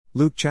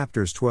Luke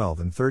chapters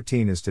 12 and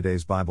 13 is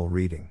today's Bible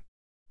reading.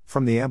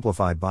 From the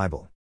Amplified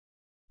Bible.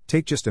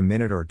 Take just a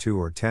minute or 2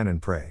 or 10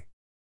 and pray.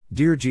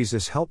 Dear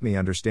Jesus, help me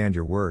understand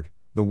your word,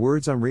 the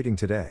words I'm reading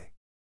today.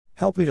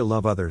 Help me to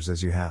love others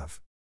as you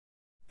have.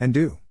 And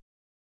do.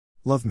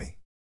 Love me.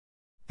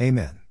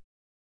 Amen.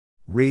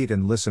 Read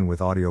and listen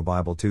with Audio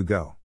Bible 2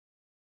 Go.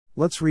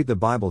 Let's read the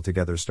Bible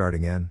together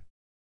starting in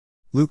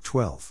Luke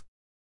 12.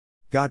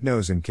 God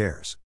knows and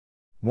cares.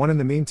 1 In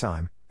the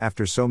meantime,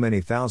 after so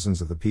many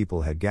thousands of the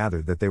people had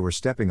gathered that they were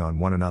stepping on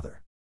one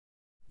another,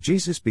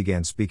 Jesus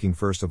began speaking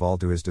first of all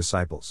to his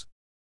disciples.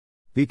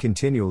 Be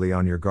continually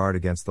on your guard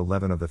against the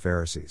leaven of the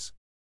Pharisees.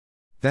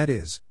 That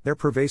is, their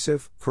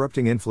pervasive,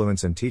 corrupting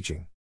influence and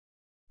teaching,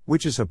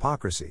 which is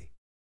hypocrisy,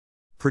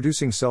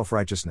 producing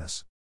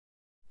self-righteousness.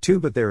 2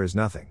 But there is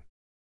nothing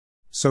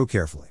so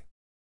carefully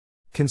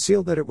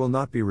concealed that it will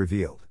not be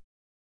revealed,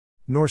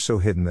 nor so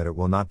hidden that it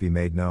will not be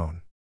made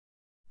known.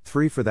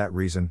 3 For that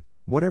reason,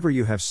 whatever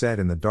you have said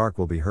in the dark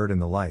will be heard in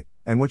the light,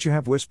 and what you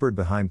have whispered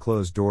behind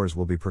closed doors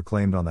will be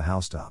proclaimed on the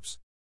housetops.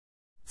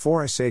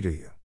 4 I say to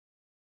you,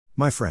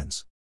 my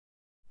friends,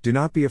 do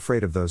not be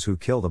afraid of those who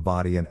kill the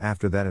body and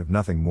after that have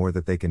nothing more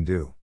that they can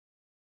do.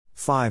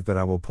 5 But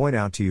I will point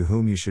out to you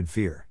whom you should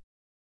fear.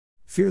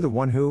 Fear the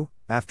one who,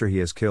 after he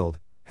is killed,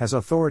 has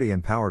authority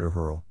and power to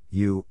hurl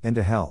you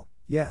into hell.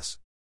 Yes,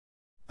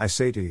 I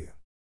say to you,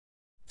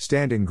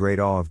 stand in great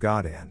awe of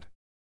God and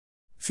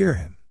fear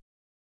him.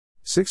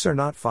 6 Are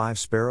not 5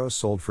 sparrows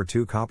sold for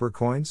 2 copper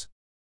coins?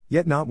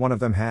 Yet not one of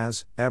them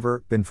has,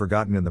 ever, been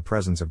forgotten in the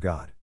presence of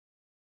God.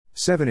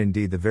 7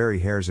 Indeed the very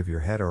hairs of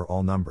your head are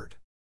all numbered.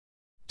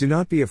 Do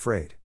not be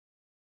afraid.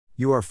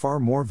 You are far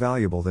more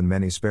valuable than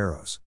many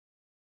sparrows.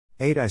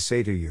 8 I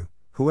say to you,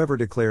 whoever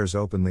declares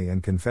openly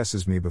and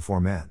confesses me before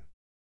men,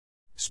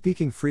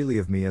 speaking freely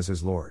of me as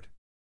his Lord,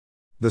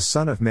 the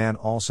Son of Man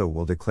also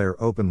will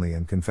declare openly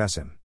and confess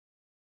him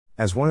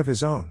as one of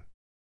his own,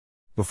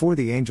 before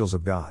the angels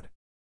of God.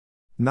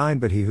 9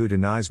 But he who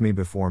denies me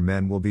before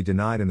men will be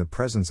denied in the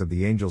presence of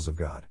the angels of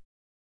God.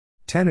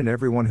 10 And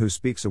everyone who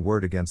speaks a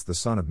word against the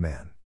Son of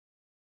Man,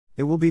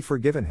 it will be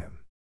forgiven him.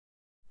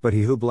 But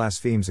he who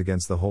blasphemes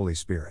against the Holy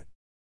Spirit,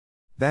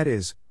 that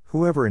is,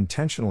 whoever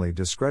intentionally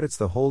discredits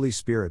the Holy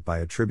Spirit by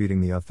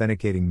attributing the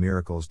authenticating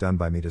miracles done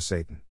by me to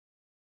Satan,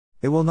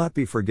 it will not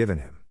be forgiven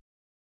him.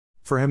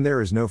 For him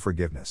there is no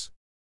forgiveness.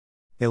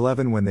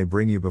 11 When they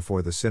bring you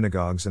before the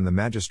synagogues and the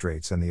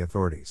magistrates and the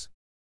authorities,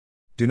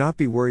 do not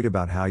be worried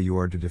about how you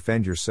are to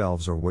defend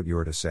yourselves or what you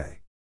are to say.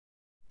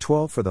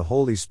 12 For the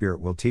Holy Spirit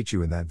will teach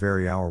you in that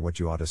very hour what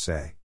you ought to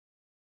say.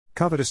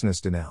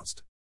 Covetousness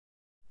denounced.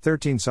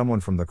 13 Someone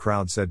from the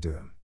crowd said to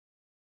him,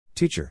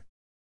 Teacher,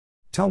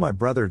 tell my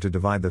brother to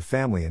divide the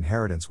family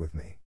inheritance with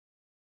me.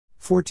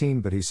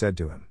 14 But he said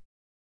to him,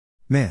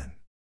 Man,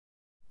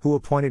 who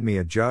appointed me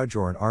a judge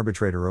or an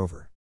arbitrator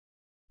over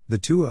the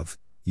two of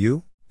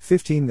you?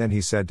 15 Then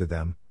he said to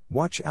them,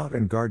 Watch out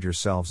and guard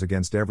yourselves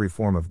against every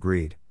form of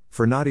greed,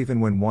 for not even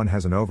when one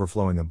has an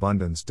overflowing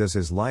abundance does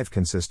his life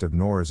consist of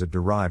nor is it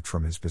derived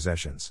from his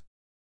possessions.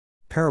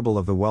 Parable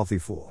of the wealthy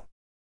fool.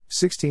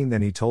 16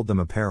 Then he told them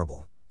a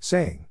parable,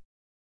 saying,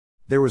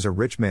 There was a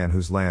rich man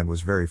whose land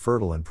was very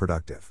fertile and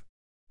productive.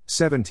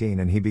 17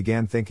 And he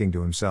began thinking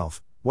to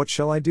himself, What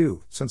shall I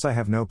do, since I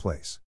have no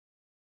place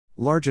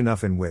large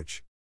enough in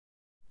which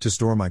to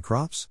store my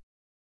crops?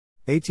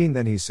 18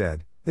 Then he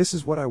said, This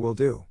is what I will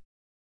do.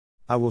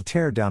 I will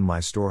tear down my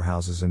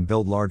storehouses and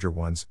build larger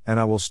ones, and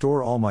I will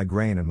store all my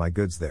grain and my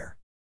goods there.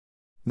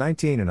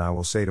 19 And I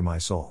will say to my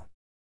soul,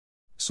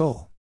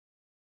 Soul,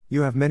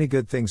 you have many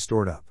good things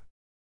stored up.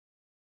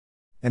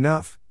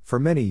 Enough, for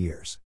many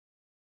years.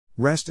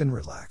 Rest and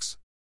relax.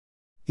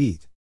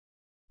 Eat,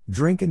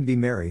 drink and be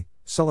merry,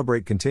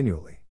 celebrate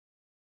continually.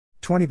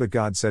 20 But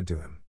God said to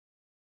him,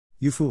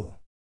 You fool!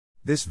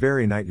 This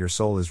very night your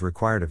soul is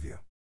required of you.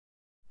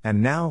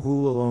 And now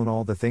who will own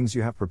all the things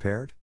you have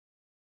prepared?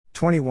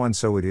 21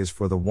 So it is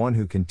for the one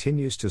who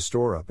continues to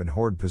store up and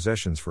hoard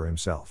possessions for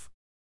himself,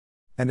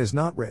 and is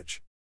not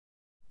rich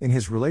in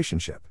his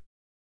relationship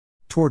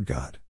toward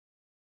God.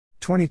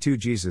 22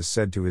 Jesus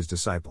said to his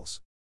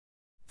disciples,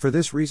 For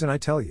this reason I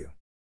tell you,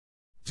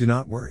 do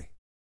not worry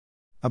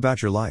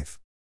about your life,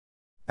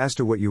 as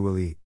to what you will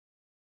eat,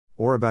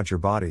 or about your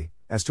body,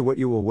 as to what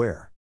you will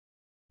wear.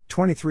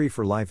 23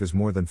 For life is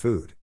more than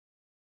food,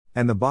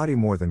 and the body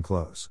more than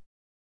clothes.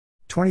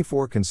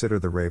 24 Consider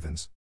the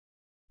ravens,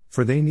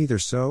 for they neither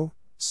sow,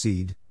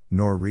 seed,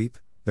 nor reap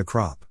the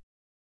crop.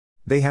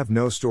 They have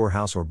no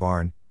storehouse or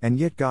barn, and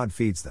yet God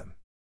feeds them.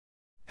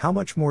 How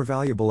much more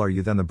valuable are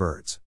you than the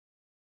birds?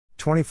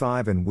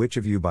 25 And which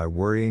of you by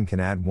worrying can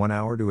add 1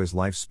 hour to his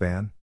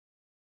lifespan?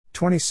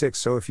 26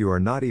 So if you are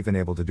not even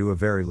able to do a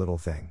very little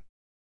thing,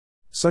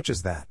 such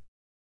as that,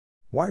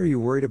 why are you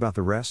worried about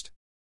the rest?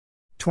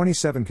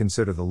 27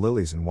 Consider the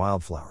lilies and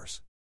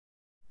wildflowers,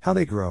 how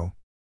they grow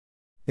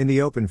in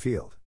the open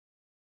field.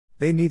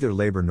 They neither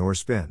labor nor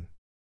spin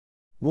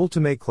wool to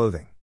make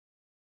clothing.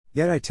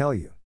 Yet I tell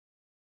you,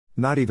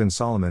 not even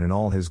Solomon in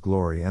all his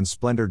glory and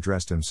splendor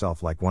dressed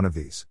himself like one of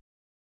these.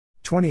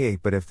 28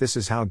 But if this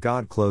is how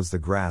God clothes the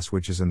grass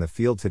which is in the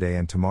field today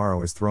and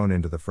tomorrow is thrown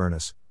into the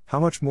furnace, how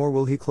much more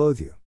will he clothe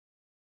you?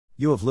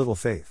 You have little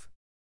faith.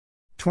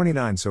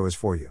 29 So is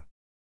for you.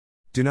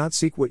 Do not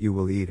seek what you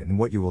will eat and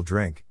what you will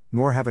drink,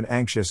 nor have an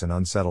anxious and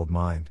unsettled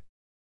mind.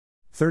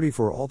 30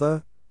 For all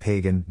the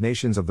pagan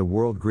nations of the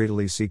world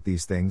greedily seek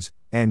these things,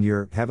 and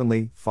your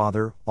heavenly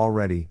Father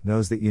already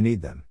knows that you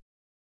need them.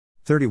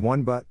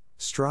 31 But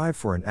strive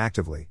for and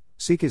actively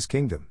seek his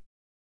kingdom,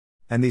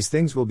 and these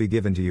things will be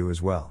given to you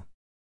as well.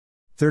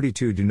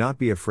 32 Do not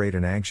be afraid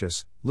and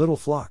anxious, little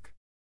flock,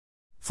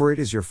 for it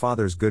is your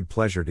Father's good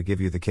pleasure to give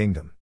you the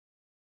kingdom.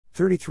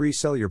 33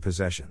 Sell your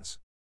possessions.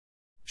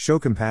 Show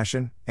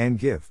compassion, and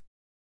give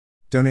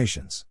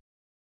donations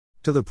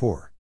to the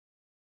poor.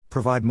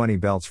 Provide money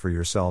belts for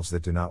yourselves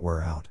that do not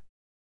wear out,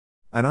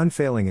 an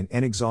unfailing and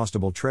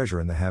inexhaustible treasure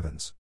in the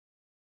heavens,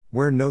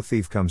 where no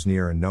thief comes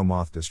near and no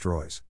moth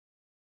destroys.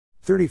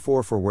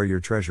 34 For where your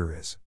treasure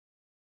is,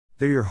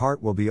 there your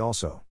heart will be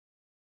also.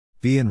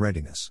 Be in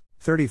readiness.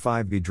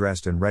 35 Be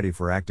dressed and ready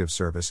for active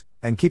service,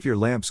 and keep your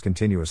lamps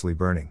continuously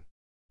burning.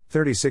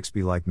 36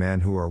 Be like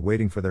men who are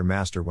waiting for their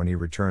master when he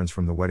returns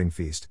from the wedding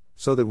feast,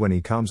 so that when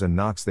he comes and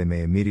knocks they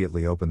may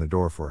immediately open the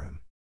door for him.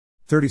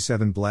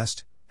 37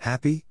 Blessed,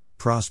 happy,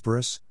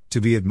 prosperous, to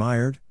be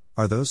admired,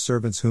 are those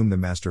servants whom the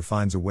master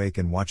finds awake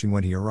and watching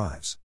when he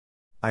arrives.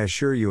 I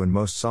assure you and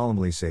most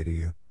solemnly say to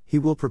you, he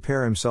will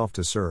prepare himself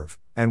to serve,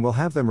 and will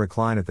have them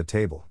recline at the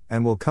table,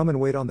 and will come and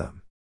wait on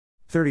them.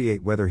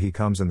 38 Whether he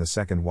comes in the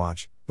second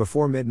watch,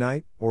 before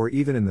midnight, or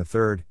even in the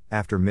third,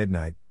 after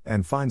midnight,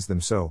 and finds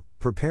them so,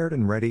 prepared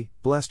and ready,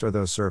 blessed are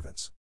those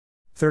servants.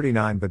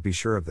 39 But be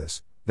sure of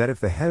this, that if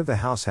the head of the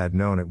house had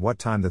known at what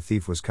time the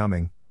thief was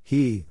coming,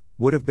 he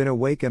would have been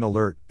awake and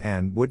alert,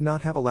 and would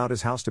not have allowed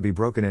his house to be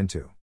broken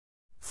into.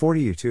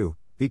 40 You too,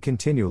 be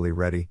continually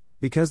ready,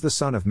 because the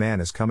Son of Man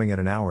is coming at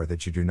an hour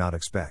that you do not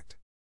expect.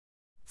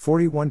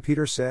 41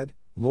 Peter said,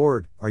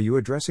 Lord, are you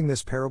addressing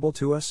this parable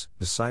to us,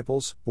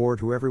 disciples, or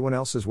to everyone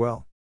else as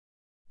well?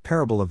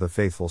 Parable of the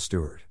faithful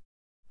steward.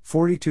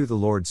 42 The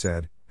Lord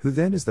said, Who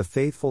then is the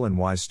faithful and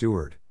wise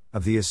steward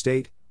of the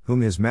estate,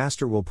 whom his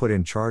master will put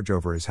in charge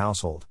over his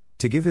household,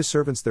 to give his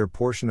servants their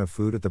portion of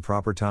food at the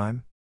proper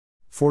time?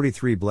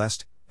 43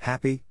 Blessed,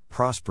 happy,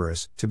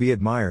 prosperous, to be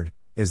admired,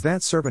 is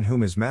that servant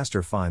whom his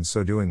master finds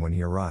so doing when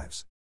he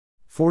arrives.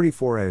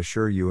 44 I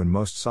assure you and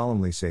most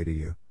solemnly say to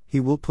you, he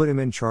will put him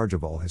in charge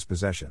of all his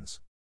possessions.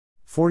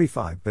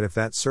 45 But if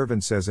that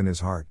servant says in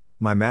his heart,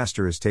 My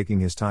master is taking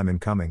his time in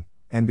coming,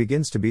 and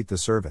begins to beat the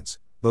servants,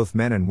 both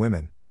men and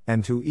women,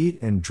 and to eat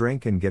and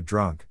drink and get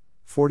drunk,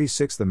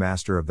 46 The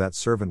master of that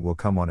servant will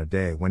come on a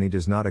day when he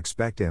does not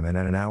expect him and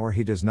at an hour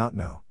he does not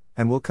know,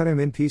 and will cut him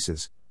in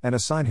pieces, and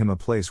assign him a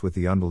place with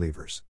the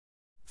unbelievers.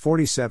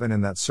 47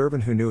 And that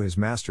servant who knew his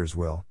master's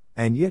will,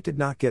 and yet did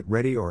not get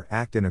ready or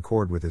act in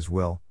accord with his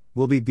will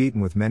be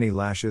beaten with many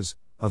lashes,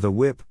 of the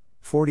whip.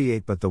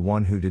 48 But the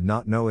one who did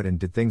not know it and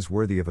did things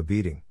worthy of a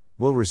beating,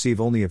 will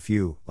receive only a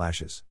few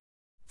lashes.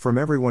 From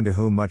everyone to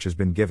whom much has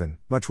been given,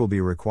 much will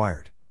be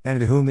required, and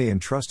to whom they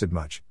entrusted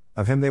much,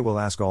 of him they will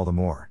ask all the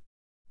more.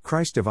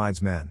 Christ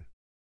divides men.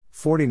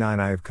 49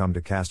 I have come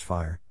to cast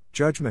fire,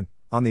 judgment,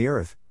 on the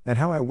earth, and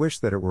how I wish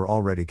that it were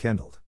already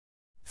kindled.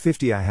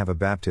 50 I have a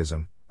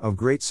baptism, of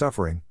great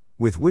suffering,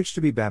 with which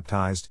to be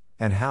baptized,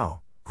 and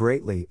how,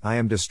 greatly, I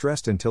am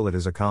distressed until it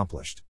is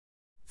accomplished.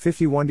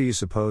 51 Do you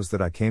suppose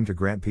that I came to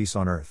grant peace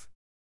on earth?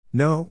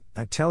 No,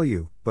 I tell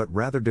you, but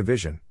rather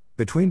division,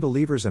 between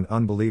believers and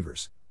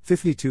unbelievers.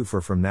 52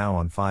 For from now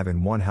on 5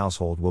 in one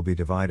household will be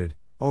divided,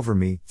 over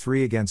me,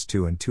 3 against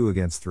 2 and 2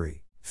 against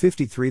 3.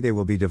 53 They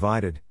will be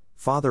divided,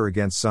 father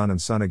against son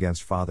and son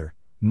against father,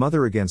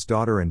 mother against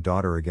daughter and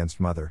daughter against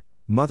mother,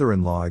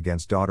 mother-in-law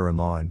against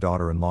daughter-in-law and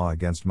daughter-in-law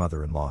against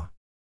mother-in-law.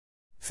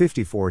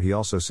 54 He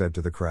also said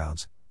to the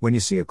crowds, When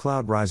you see a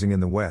cloud rising in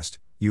the west,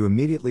 you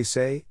immediately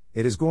say,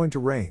 It is going to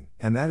rain,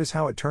 and that is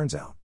how it turns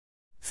out.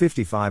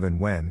 55 And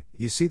when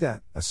you see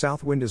that a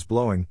south wind is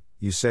blowing,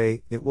 you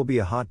say, It will be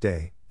a hot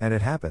day, and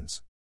it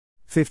happens.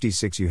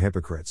 56 You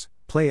hypocrites,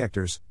 play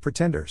actors,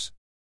 pretenders.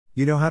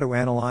 You know how to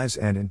analyze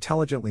and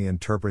intelligently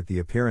interpret the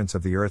appearance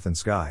of the earth and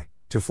sky,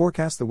 to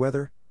forecast the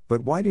weather,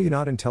 but why do you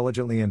not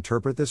intelligently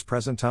interpret this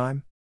present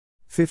time?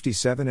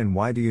 57 And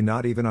why do you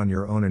not even on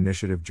your own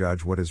initiative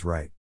judge what is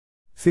right?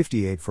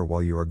 58 For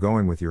while you are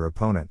going with your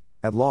opponent,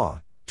 at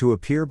law, to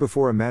appear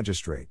before a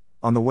magistrate,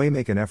 on the way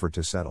make an effort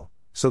to settle,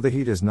 so that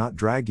he does not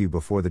drag you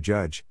before the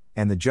judge,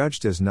 and the judge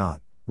does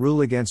not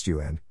rule against you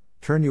and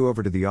turn you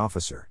over to the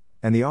officer,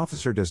 and the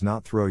officer does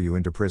not throw you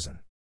into prison.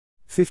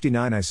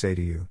 59 I say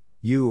to you,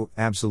 you,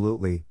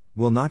 absolutely,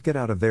 will not get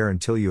out of there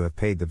until you have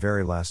paid the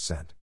very last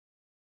cent.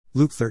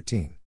 Luke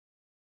 13.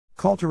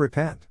 Call to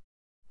repent.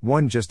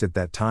 1 Just at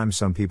that time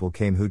some people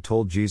came who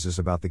told Jesus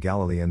about the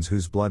Galileans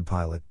whose blood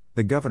Pilate,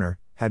 the governor,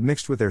 had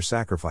mixed with their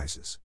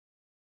sacrifices.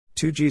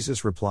 2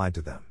 Jesus replied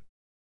to them,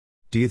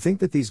 Do you think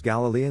that these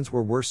Galileans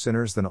were worse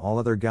sinners than all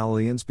other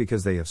Galileans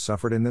because they have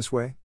suffered in this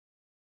way?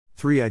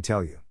 3 I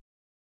tell you,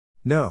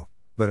 no,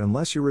 but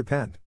unless you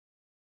repent,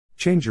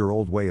 change your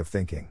old way of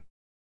thinking.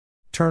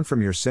 Turn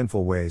from your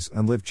sinful ways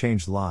and live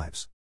changed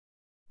lives.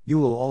 You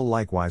will all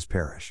likewise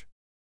perish.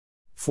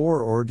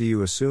 4. Or do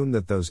you assume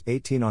that those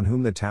 18 on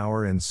whom the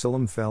tower in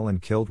Siloam fell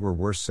and killed were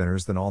worse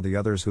sinners than all the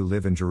others who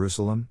live in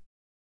Jerusalem?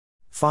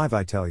 5.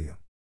 I tell you.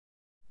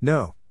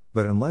 No,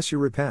 but unless you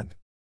repent,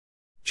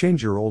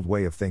 change your old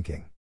way of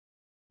thinking.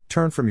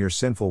 Turn from your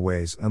sinful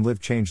ways and live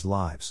changed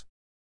lives.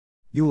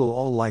 You will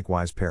all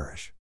likewise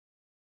perish.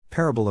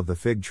 Parable of the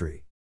fig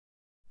tree.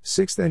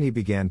 6. Then he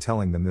began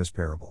telling them this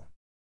parable.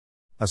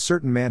 A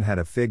certain man had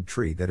a fig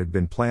tree that had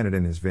been planted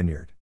in his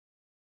vineyard.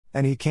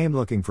 And he came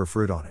looking for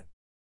fruit on it,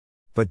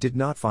 but did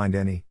not find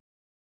any.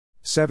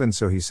 7.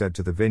 So he said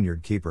to the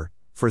vineyard keeper,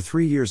 For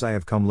 3 years I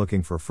have come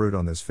looking for fruit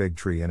on this fig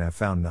tree and have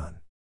found none.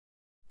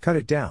 Cut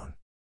it down.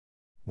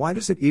 Why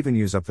does it even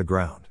use up the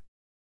ground,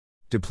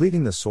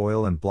 depleting the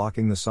soil and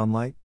blocking the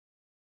sunlight?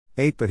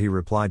 8. But he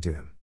replied to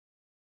him,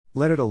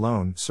 Let it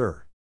alone,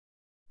 sir.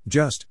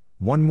 Just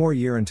 1 more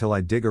year until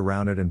I dig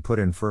around it and put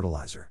in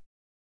fertilizer.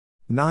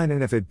 9.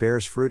 And if it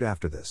bears fruit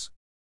after this,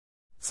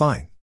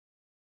 fine.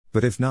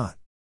 But if not,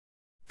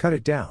 cut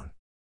it down.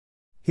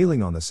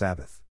 Healing on the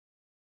Sabbath.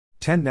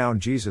 10. Now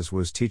Jesus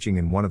was teaching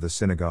in one of the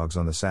synagogues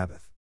on the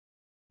Sabbath.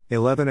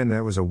 11. And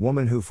there was a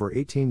woman who for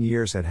 18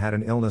 years had had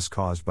an illness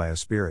caused by a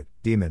spirit,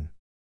 demon.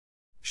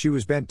 She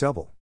was bent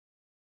double,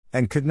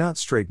 and could not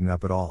straighten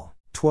up at all.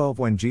 12.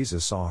 When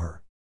Jesus saw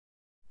her,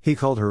 he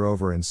called her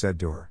over and said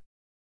to her,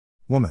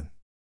 Woman,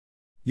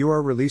 you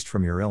are released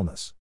from your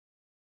illness.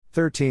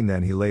 13.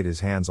 Then he laid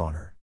his hands on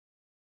her,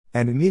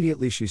 and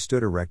immediately she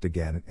stood erect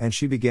again, and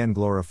she began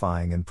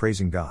glorifying and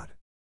praising God.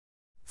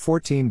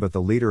 14. But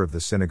the leader of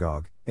the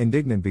synagogue,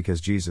 indignant because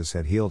Jesus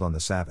had healed on the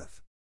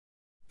Sabbath,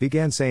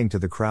 began saying to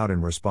the crowd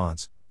in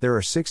response, There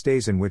are 6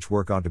 days in which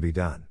work ought to be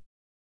done.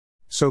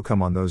 So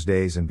come on those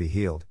days and be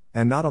healed,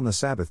 and not on the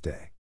Sabbath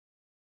day.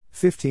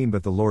 15.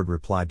 But the Lord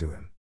replied to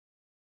him,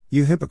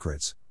 You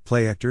hypocrites,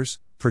 play actors,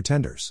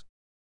 pretenders.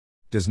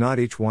 Does not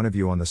each one of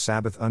you on the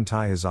Sabbath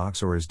untie his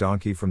ox or his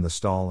donkey from the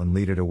stall and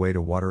lead it away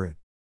to water it?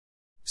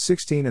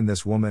 16. And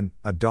this woman,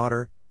 a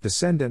daughter,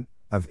 descendant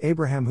of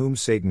Abraham whom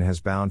Satan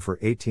has bound for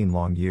 18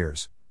 long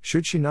years,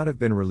 should she not have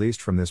been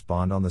released from this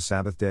bond on the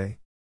Sabbath day?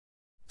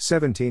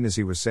 17. As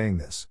he was saying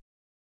this,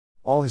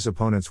 all his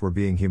opponents were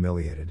being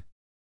humiliated,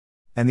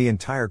 and the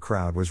entire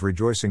crowd was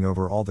rejoicing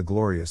over all the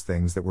glorious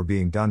things that were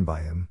being done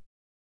by him.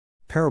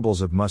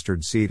 Parables of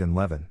mustard seed and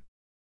leaven.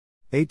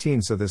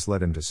 18. So this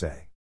led him to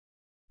say,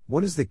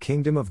 What is the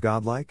kingdom of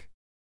God like?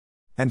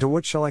 And to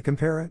what shall I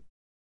compare it?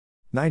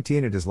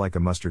 19. It is like a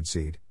mustard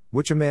seed,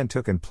 which a man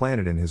took and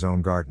planted in his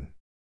own garden.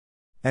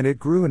 And it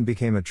grew and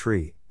became a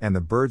tree, and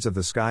the birds of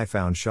the sky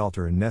found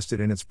shelter and nested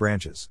in its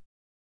branches.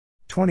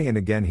 20. And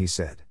again he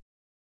said,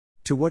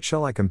 To what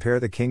shall I compare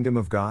the kingdom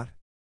of God?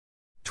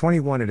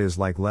 21. It is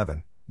like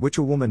leaven, which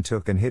a woman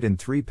took and hid in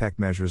 3 peck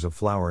measures of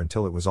flour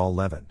until it was all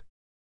leavened.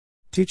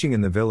 Teaching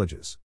in the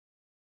villages.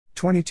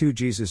 22.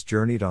 Jesus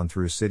journeyed on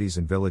through cities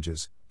and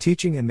villages,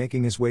 teaching and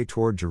making his way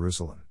toward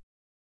Jerusalem.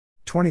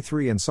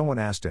 23. And someone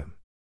asked him,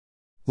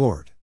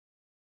 Lord,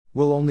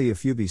 will only a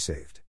few be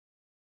saved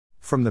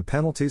from the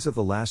penalties of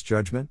the last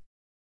judgment?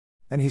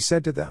 And he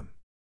said to them,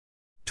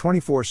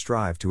 24.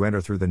 Strive to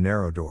enter through the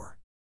narrow door.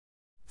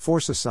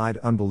 Force aside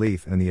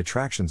unbelief and the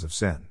attractions of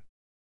sin.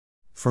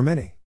 For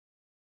many,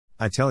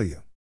 I tell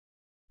you,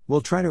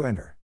 will try to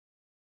enter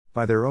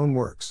by their own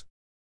works,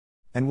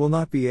 and will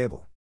not be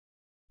able.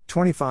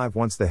 25.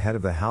 Once the head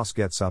of the house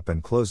gets up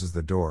and closes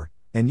the door,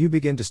 and you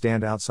begin to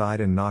stand outside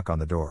and knock on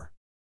the door,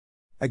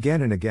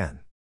 again and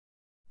again,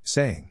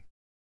 saying,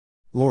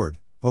 Lord,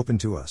 open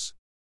to us.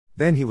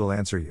 Then he will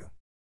answer you,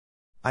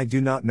 I do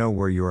not know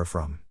where you are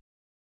from,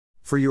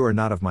 for you are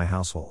not of my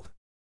household.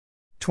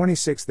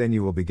 26. Then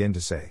you will begin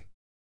to say,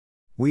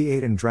 We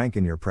ate and drank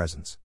in your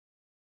presence,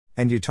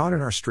 and you taught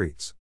in our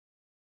streets.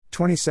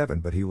 27.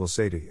 But he will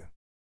say to you,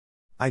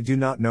 I do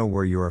not know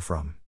where you are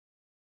from.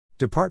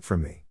 Depart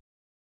from me,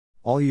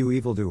 all you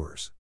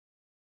evildoers.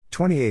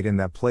 28. In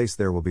that place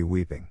there will be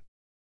weeping,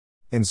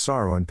 in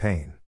sorrow and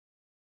pain,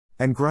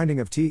 and grinding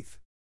of teeth,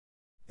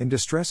 in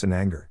distress and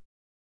anger,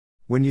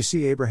 when you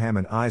see Abraham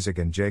and Isaac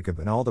and Jacob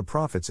and all the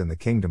prophets in the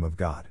kingdom of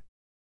God,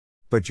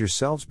 but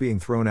yourselves being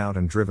thrown out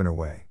and driven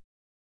away.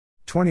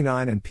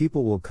 29. And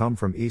people will come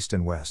from east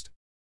and west,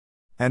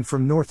 and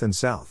from north and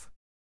south,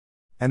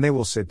 and they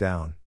will sit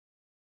down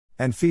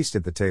and feast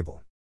at the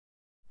table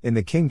in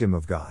the kingdom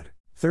of God.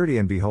 30.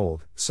 And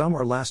behold, some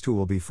are last who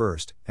will be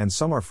first, and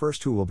some are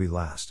first who will be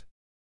last.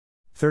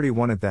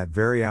 31. At that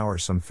very hour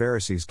some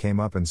Pharisees came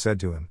up and said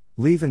to him,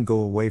 Leave and go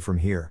away from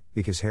here,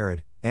 because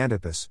Herod,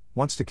 Antipas,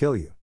 wants to kill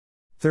you.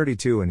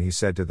 32. And he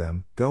said to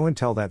them, Go and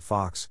tell that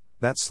fox,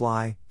 that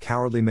sly,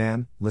 cowardly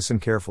man, listen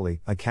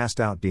carefully, I cast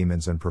out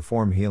demons and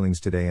perform healings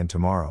today and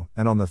tomorrow,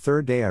 and on the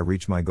 3rd day I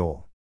reach my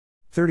goal.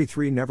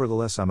 33.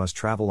 Nevertheless I must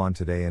travel on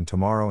today and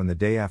tomorrow and the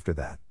day after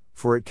that,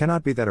 for it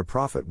cannot be that a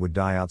prophet would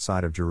die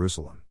outside of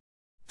Jerusalem.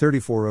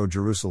 34. O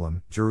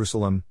Jerusalem,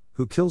 Jerusalem,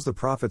 who kills the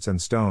prophets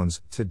and stones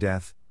to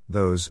death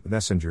those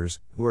messengers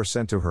who are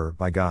sent to her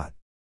by God.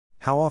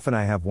 How often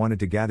I have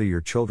wanted to gather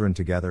your children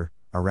together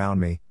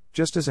around me,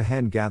 just as a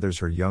hen gathers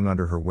her young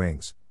under her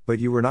wings, but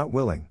you were not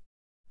willing.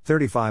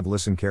 35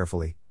 Listen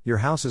carefully, your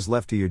house is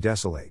left to you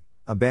desolate,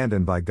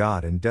 abandoned by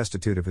God and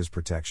destitute of His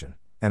protection,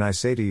 and I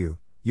say to you,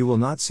 you will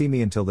not see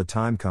me until the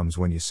time comes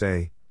when you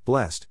say,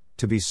 blessed,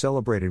 to be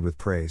celebrated with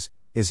praise,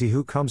 is he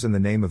who comes in the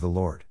name of the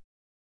Lord.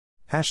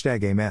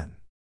 #Amen.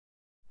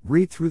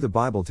 Read through the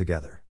Bible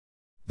together.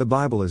 The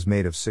Bible is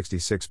made of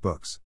 66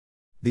 books.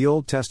 The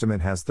Old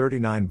Testament has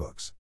 39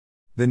 books.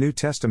 The New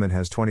Testament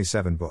has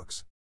 27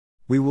 books.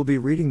 We will be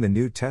reading the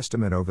New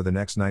Testament over the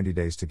next 90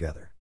 days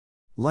together.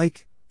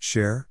 Like,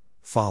 share,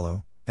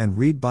 follow, and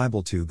read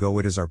Bible to go.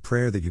 It is our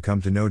prayer that you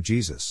come to know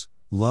Jesus,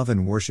 love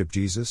and worship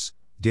Jesus,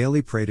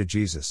 daily pray to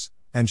Jesus,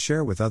 and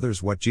share with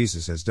others what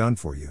Jesus has done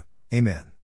for you. Amen.